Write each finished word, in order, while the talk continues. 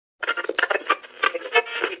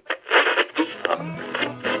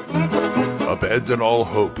Abandon all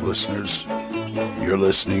hope, listeners. You're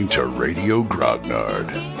listening to Radio Grognard,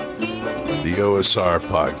 the OSR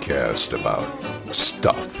podcast about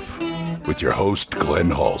stuff, with your host, Glenn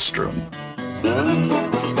Hallstrom.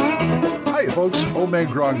 Hi, folks. Old Man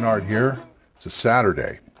Grognard here. It's a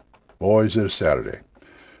Saturday. Boys, it's a Saturday.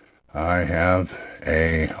 I have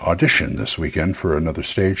a audition this weekend for another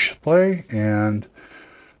stage play, and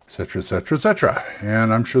etc., etc., etc.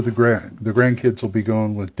 And I'm sure the grandkids will be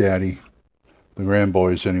going with Daddy, the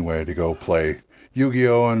grandboys anyway, to go play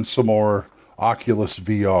Yu-Gi-Oh! And some more Oculus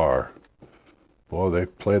VR. Boy, they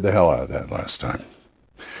played the hell out of that last time.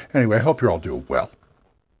 Anyway, I hope you're all doing well.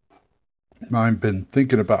 I've been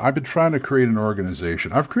trying to create an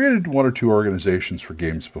organization. I've created one or two organizations for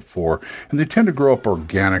games before, and they tend to grow up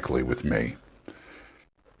organically with me.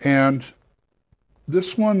 And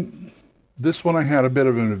this one I had a bit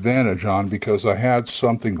of an advantage on because I had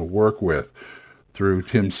something to work with through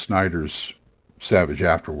Tim Snyder's Savage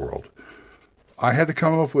Afterworld. I had to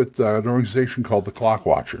come up with an organization called the Clock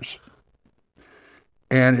Watchers.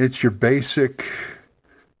 And it's your basic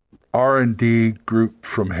R&D group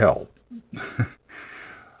from hell.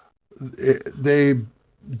 They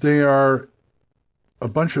are a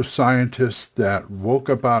bunch of scientists that woke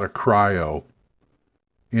up out of cryo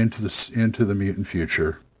into the mutant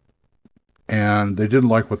future. And they didn't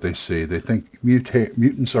like what they see. They think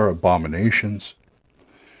mutants are abominations.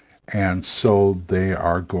 And so they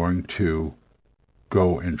are going to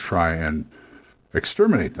go and try and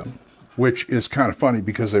exterminate them, which is kind of funny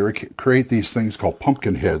because they create these things called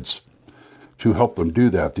pumpkin heads to help them do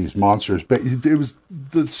that, these monsters. But the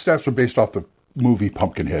stats are based off the movie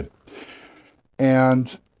Pumpkinhead.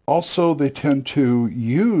 And also they tend to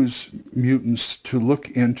use mutants to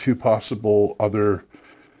look into possible other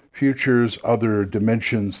futures, other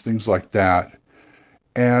dimensions, things like that.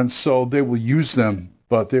 And so they will use them,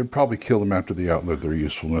 but they'll probably kill them after they outlive their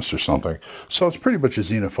usefulness or something. So it's pretty much a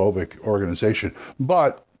xenophobic organization.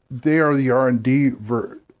 But they are the R&D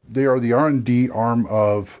arm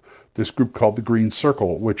of this group called the Green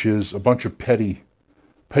Circle, which is a bunch of petty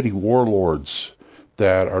warlords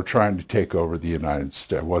that are trying to take over the United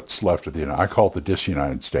States, what's left of the United, I call it the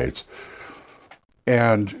Disunited States,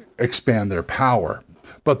 and expand their power.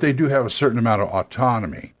 But they do have a certain amount of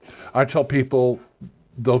autonomy. I tell people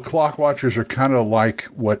the Clock Watchers are kind of like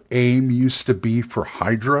what AIM used to be for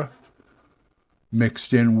Hydra,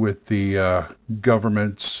 mixed in with the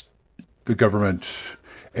government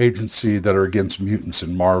agency that are against mutants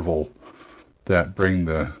in Marvel that bring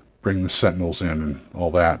the Sentinels in and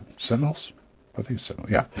all that. Sentinels? I think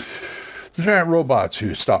Sentinels, yeah. The giant robots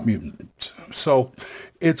who stop mutants. So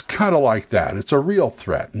it's kind of like that. It's a real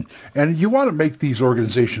threat. And you want to make these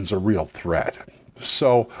organizations a real threat.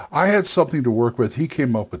 So I had something to work with. He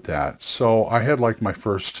came up with that. So I had like my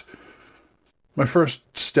first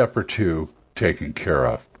step or two taken care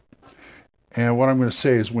of. And what I'm going to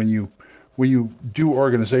say is when you do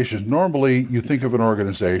organizations, normally you think of an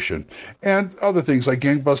organization and other things like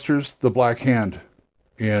Gangbusters, the Black Hand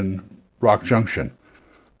in Rock Junction.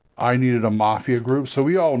 I needed a mafia group, so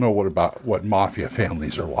we all know what mafia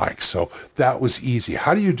families are like. So that was easy.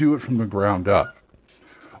 How do you do it from the ground up?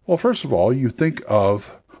 Well, first of all, you think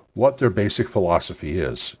of what their basic philosophy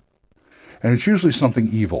is. And it's usually something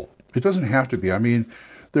evil. It doesn't have to be. I mean,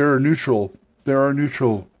 there are neutral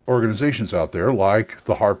organizations out there like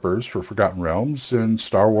the Harpers for Forgotten Realms, and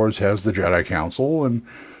Star Wars has the Jedi Council and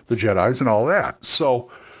the Jedis and all that.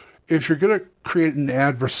 So if you're going to create an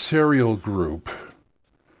adversarial group,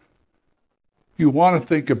 you want to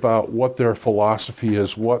think about what their philosophy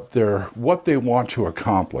is, what they want to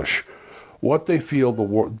accomplish, what they feel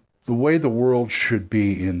the way the world should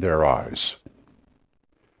be in their eyes.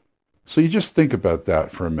 So you just think about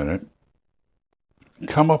that for a minute.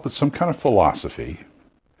 Come up with some kind of philosophy.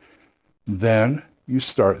 Then you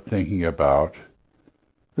start thinking about,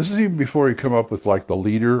 this is even before you come up with like the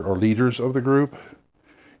leader or leaders of the group.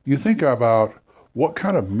 You think about what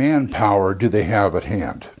kind of manpower do they have at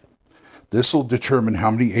hand. This will determine how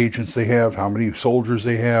many agents they have, how many soldiers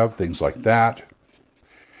they have, things like that.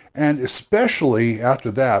 And especially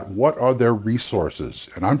after that, what are their resources?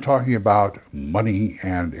 And I'm talking about money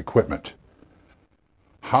and equipment.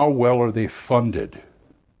 How well are they funded?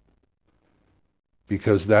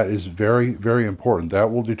 Because that is very, very important.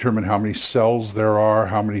 That will determine how many cells there are,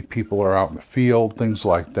 how many people are out in the field, things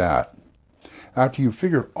like that. After you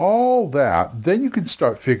figure all that, then you can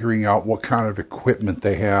start figuring out what kind of equipment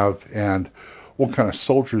they have and what kind of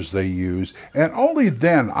soldiers they use. And only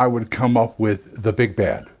then I would come up with the big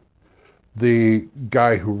bad, the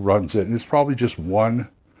guy who runs it. And it's probably just one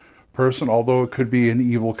person, although it could be an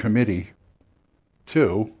evil committee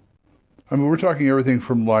too. I mean, we're talking everything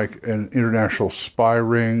from like an international spy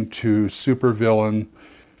ring to supervillain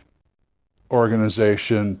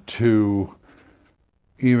organization to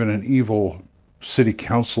even an evil city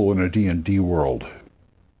council in a D&D world.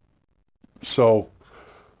 So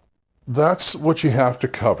that's what you have to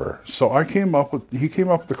cover. So he came up with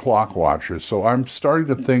the Clock Watchers. So I'm starting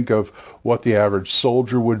to think of what the average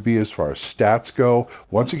soldier would be as far as stats go.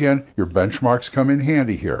 Once again, your benchmarks come in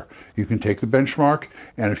handy here. You can take the benchmark,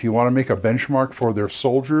 and if you want to make a benchmark for their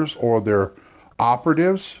soldiers or their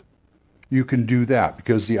operatives, you can do that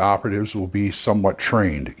because the operatives will be somewhat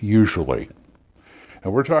trained, usually.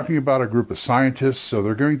 And we're talking about a group of scientists, so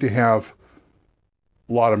they're going to have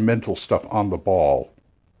a lot of mental stuff on the ball.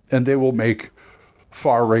 And they will make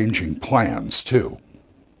far-ranging plans, too.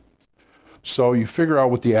 So you figure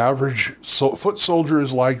out what the average foot soldier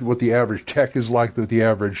is like, what the average tech is like, what the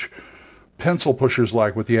average pencil pusher is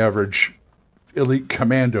like, what the average elite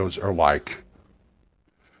commandos are like.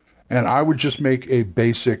 And I would just make a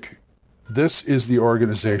basic, this is the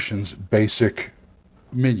organization's basic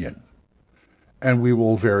minion. And we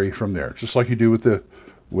will vary from there, just like you do with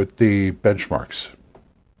the benchmarks.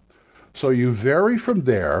 So you vary from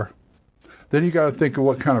there. Then you got to think of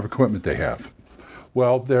what kind of equipment they have.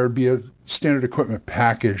 Well, there'd be a standard equipment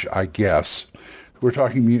package, I guess. We're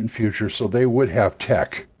talking Mutant Future, so they would have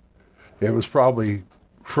tech. It was probably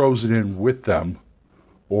frozen in with them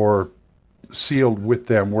or sealed with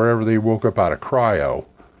them wherever they woke up out of cryo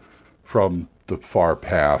from the far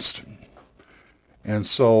past. And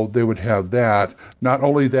so they would have that. Not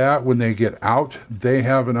only that, when they get out, they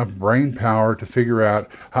have enough brain power to figure out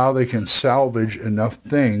how they can salvage enough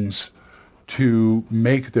things to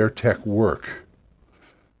make their tech work.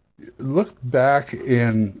 Look back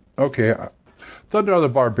in, Thundar the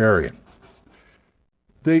Barbarian.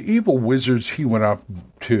 The evil wizards he went up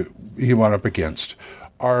against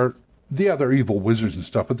are the other evil wizards and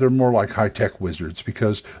stuff, but they're more like high-tech wizards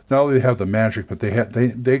because not only they have the magic, but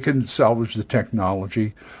they can salvage the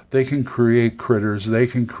technology. They can create critters. They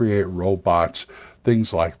can create robots,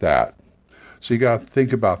 things like that. So you got to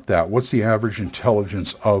think about that. What's the average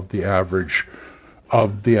intelligence of the average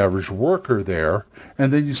worker there?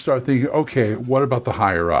 And then you start thinking, okay, what about the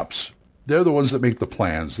higher-ups? They're the ones that make the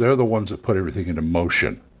plans. They're the ones that put everything into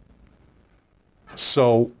motion.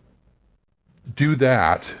 So do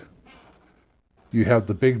that. You have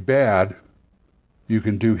the big bad. You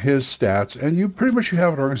can do his stats, and you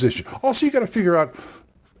have an organization. Also, you got to figure out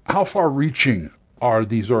how far-reaching are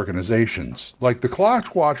these organizations. Like the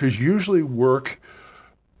Clock Watchers usually work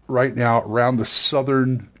right now around the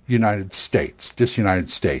southern United States,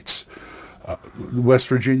 disunited states, West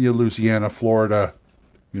Virginia, Louisiana, Florida,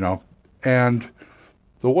 and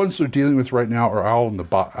the ones they're dealing with right now are out in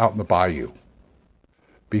the bayou,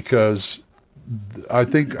 because I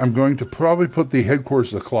think I'm going to probably put the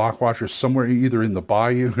headquarters of the Clock Watchers somewhere either in the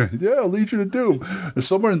bayou, Legion of Doom,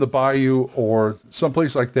 somewhere in the bayou or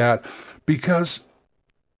someplace like that, because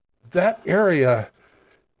that area,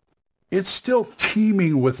 it's still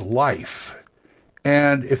teeming with life.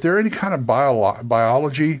 And if there are any kind of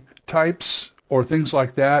biology types or things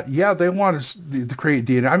like that, they want to create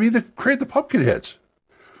DNA. I mean, they create the pumpkin heads,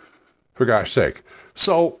 for gosh sake.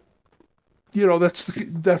 So, that's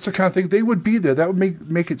the kind of thing. They would be there. That would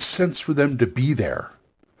make it sense for them to be there.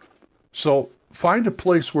 So find a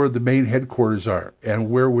place where the main headquarters are, and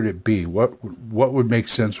where would it be? What would make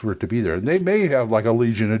sense for it to be there? And they may have like a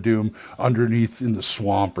Legion of Doom underneath in the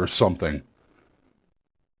swamp or something,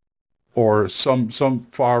 or some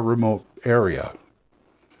far remote area.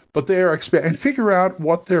 But they are and figure out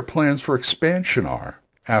what their plans for expansion are.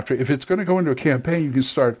 If it's going to go into a campaign, you can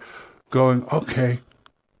start going, okay,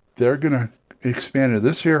 they're going to expand into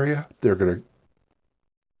this area. They're going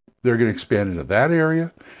to expand into that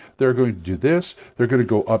area. They're going to do this. They're going to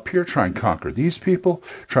go up here, try and conquer these people,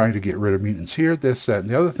 trying to get rid of mutants here, this, that, and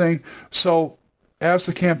the other thing. So as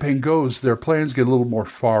the campaign goes, their plans get a little more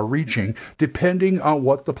far-reaching, depending on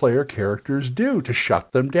what the player characters do to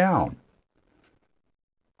shut them down.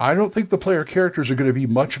 I don't think the player characters are going to be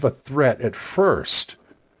much of a threat at first.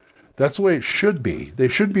 That's the way it should be. They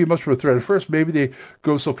shouldn't be much of a threat at first. Maybe they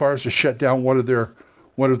go so far as to shut down one of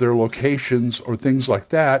their locations or things like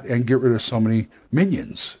that and get rid of so many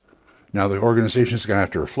minions. Now the organization is going to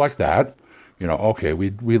have to reflect that. Okay,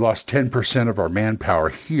 we lost 10% of our manpower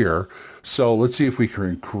here, so let's see if we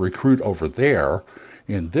can recruit over there.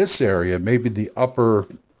 In this area, maybe the upper,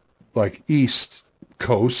 like East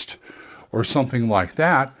Coast or something like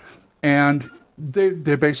that. And they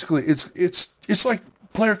basically, it's like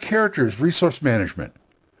player characters, resource management.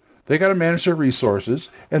 They got to manage their resources,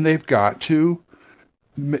 and they've got to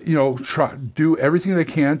do everything they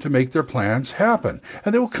can to make their plans happen.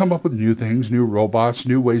 And they will come up with new things, new robots,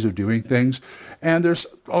 new ways of doing things. And there's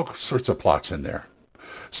all sorts of plots in there.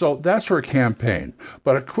 So that's for a campaign.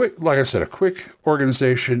 But a quick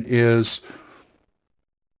organization is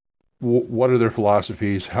what are their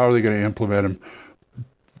philosophies? How are they going to implement them?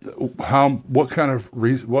 What kind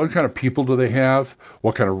of people do they have?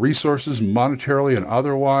 What kind of resources, monetarily and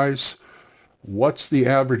otherwise? What's the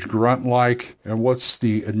average grunt like, and what's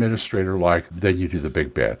the administrator like? Then you do the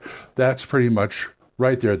big bad. That's pretty much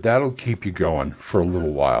right there. That'll keep you going for a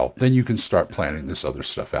little while. Then you can start planning this other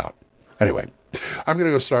stuff out. Anyway, I'm going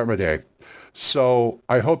to go start my day. So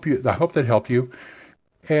I hope that helped you.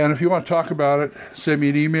 And if you want to talk about it, send me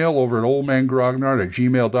an email over at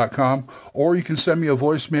oldmangrognard@gmail.com, or you can send me a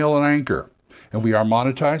voicemail on Anchor. And we are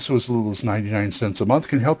monetized, so as little as 99 cents a month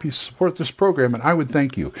can help you support this program, and I would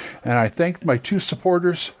thank you. And I thank my two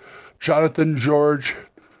supporters, Jonathan George,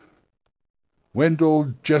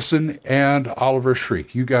 Wendell Jessen, and Oliver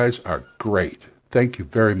Shriek. You guys are great. Thank you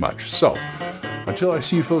very much. So, until I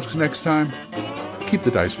see you folks next time, keep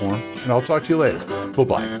the dice warm, and I'll talk to you later.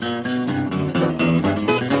 Bye-bye.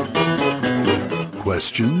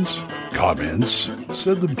 Questions? Comments?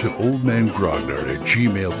 Send them to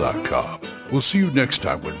oldmangrognard@gmail.com. We'll see you next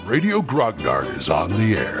time when Radio Grognard is on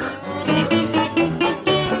the air.